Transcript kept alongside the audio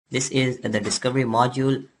This is the discovery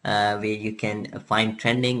module where you can find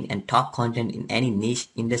trending and top content in any niche,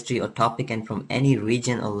 industry or topic and from any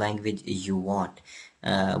region or language you want.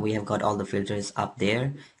 We have got all the filters up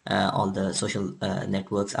there, all the social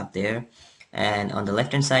networks up there. And on the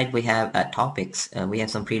left hand side we have topics. We have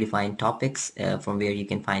some predefined topics from where you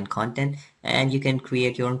can find content, and you can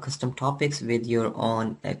create your own custom topics with your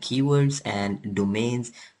own keywords and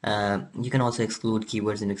domains. You can also exclude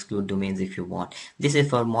keywords and exclude domains if you want. This is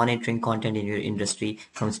for monitoring content in your industry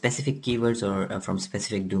from specific keywords or from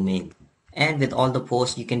specific domain. And with all the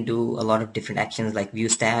posts you can do a lot of different actions like view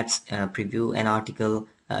stats, preview an article,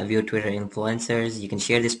 view Twitter influencers. You can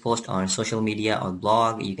share this post on social media or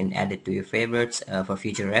blog. You can add it to your favorites for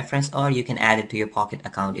future reference, or you can add it to your Pocket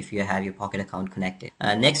account if you have your Pocket account connected.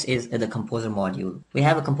 Next is the composer module. We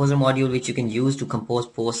have a composer module which you can use to compose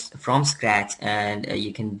posts from scratch, and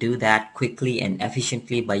you can do that quickly and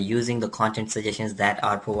efficiently by using the content suggestions that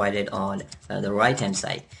are provided on the right hand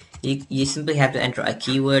side. You simply have to enter a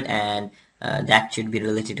keyword, and that should be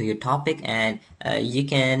related to your topic, and you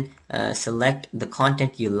can select the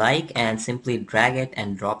content you like and simply drag it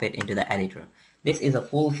and drop it into the editor. This is a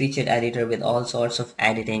full featured editor with all sorts of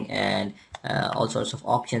editing and all sorts of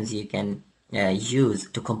options you can use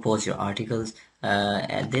to compose your articles.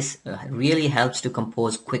 And this really helps to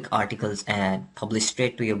compose quick articles and publish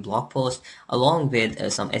straight to your blog post, along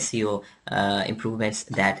with some SEO improvements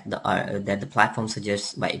that the platform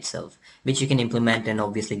suggests by itself, which you can implement and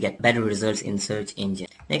obviously get better results in search engine.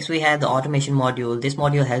 Next we have the automation module. This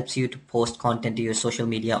module helps you to post content to your social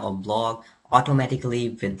media or blog automatically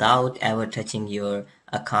without ever touching your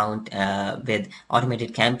account, with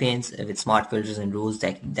automated campaigns, with smart filters and rules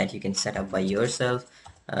that you can set up by yourself.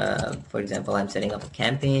 For example, I'm setting up a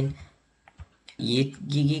campaign.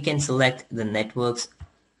 You can select the networks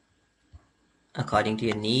according to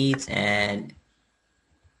your needs, and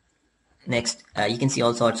next you can see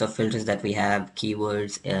all sorts of filters that we have: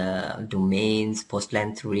 keywords, domains, post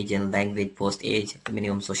length, region, language, post age,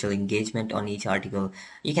 minimum social engagement on each article.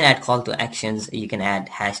 You can add call to actions, you can add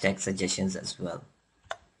hashtag suggestions as well.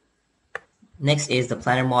 Next is the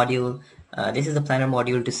planner module. This is the planner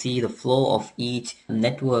module to see the flow of each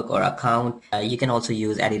network or account. You can also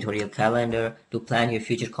use editorial calendar to plan your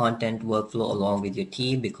future content workflow along with your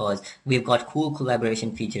team, because we've got cool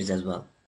collaboration features as well.